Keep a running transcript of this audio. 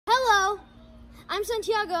I'm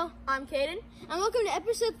Santiago. I'm Caden. And welcome to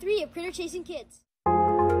episode 3 of Critter Chasing Kids.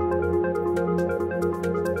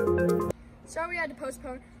 Sorry we had to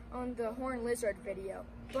postpone on the horned lizard video,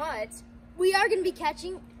 but we are going to be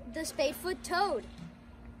catching the spadefoot toad.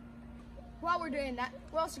 While we're doing that,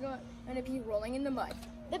 we're also going to be rolling in the mud.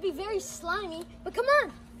 That'd be very slimy, but come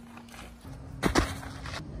on.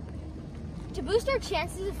 To boost our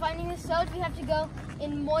chances of finding this toad, we have to go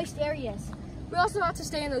in moist areas. We also have to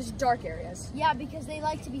stay in those dark areas. Yeah, because they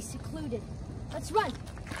like to be secluded. Let's run.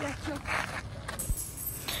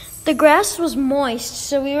 The grass was moist,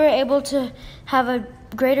 so we were able to have a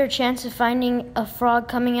greater chance of finding a frog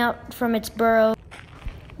coming out from its burrow.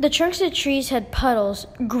 The trunks of trees had puddles,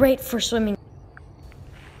 great for swimming.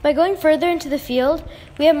 By going further into the field,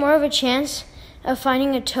 we had more of a chance of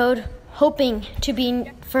finding a toad, hoping to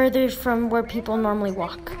be further from where people normally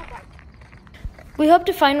walk. We hope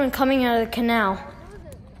to find one coming out of the canal.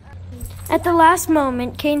 At the last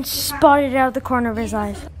moment, Kane spotted it out of the corner of his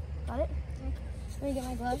eyes. Got it? Let me get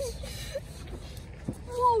my gloves.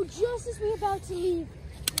 Whoa, just as we're about to leave.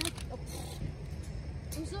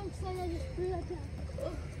 I'm so excited I just threw that down.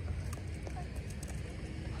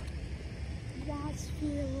 That's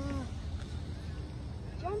fearless.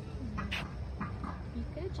 Jump. You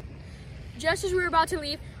could jump. Just as we were about to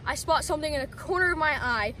leave, I spot something in the corner of my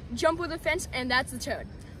eye, jump with the fence, and that's the toad.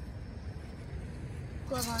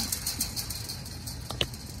 Glove on.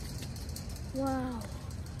 Wow.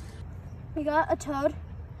 We got a toad,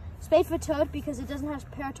 spadefoot toad, because it doesn't have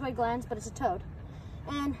parotoid glands, but it's a toad.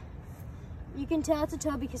 And you can tell it's a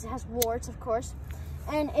toad because it has warts, of course.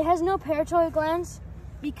 And it has no parotoid glands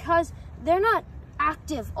because they're not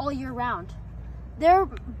active all year round. They're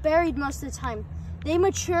buried most of the time. They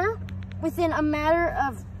mature within a matter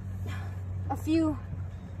of a few,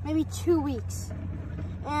 maybe 2 weeks.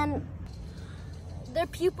 And their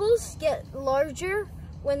pupils get larger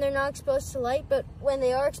when they're not exposed to light, but when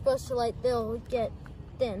they are exposed to light, they'll get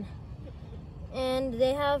thin. And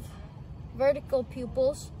they have vertical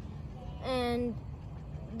pupils, and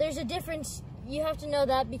there's a difference. You have to know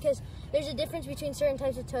that because there's a difference between certain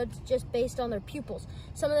types of toads just based on their pupils.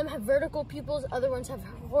 Some of them have vertical pupils, other ones have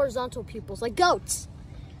horizontal pupils, like goats'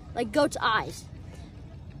 eyes.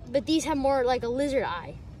 But these have more like a lizard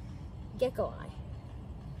eye, gecko eye.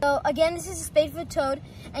 So again, this is a spadefoot toad,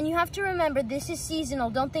 and you have to remember this is seasonal.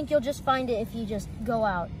 Don't think you'll just find it if you just go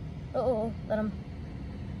out. Uh-oh, let him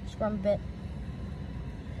squirm a bit.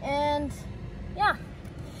 And yeah,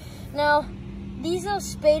 now these little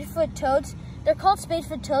spadefoot toads, they're called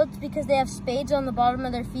spadefoot toads because they have spades on the bottom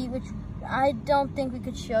of their feet, which I don't think we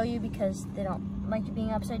could show you because they don't like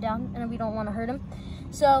being upside down and we don't want to hurt them.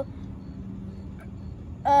 So,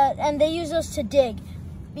 and they use those to dig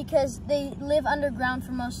because they live underground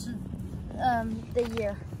for most of the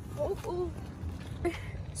year.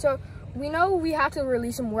 So we know we have to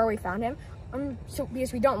release him where we found him,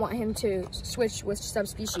 because we don't want him to switch with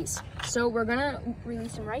subspecies. So we're gonna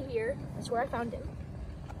release him right here. That's where I found him.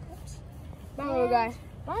 Oops. Bye, little guy.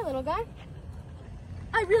 Bye, little guy.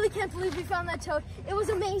 I really can't believe we found that toad. It was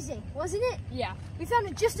amazing, wasn't it? Yeah. We found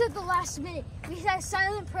it just at the last minute. We had a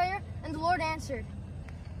silent prayer and the Lord answered.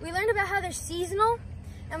 We learned about how they're seasonal,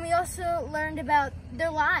 and we also learned about their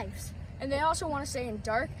lives. And they also want to stay in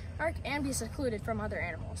dark and be secluded from other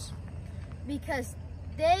animals. Because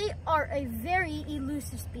they are a very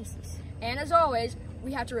elusive species. And as always,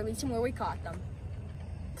 we have to release them where we caught them.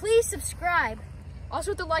 Please subscribe.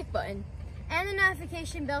 Also with the like button. And the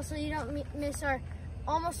notification bell so you don't miss our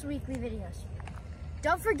almost weekly videos.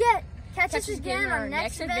 Don't forget, catch us again on our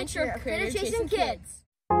next adventure of Critter Chasing Kids.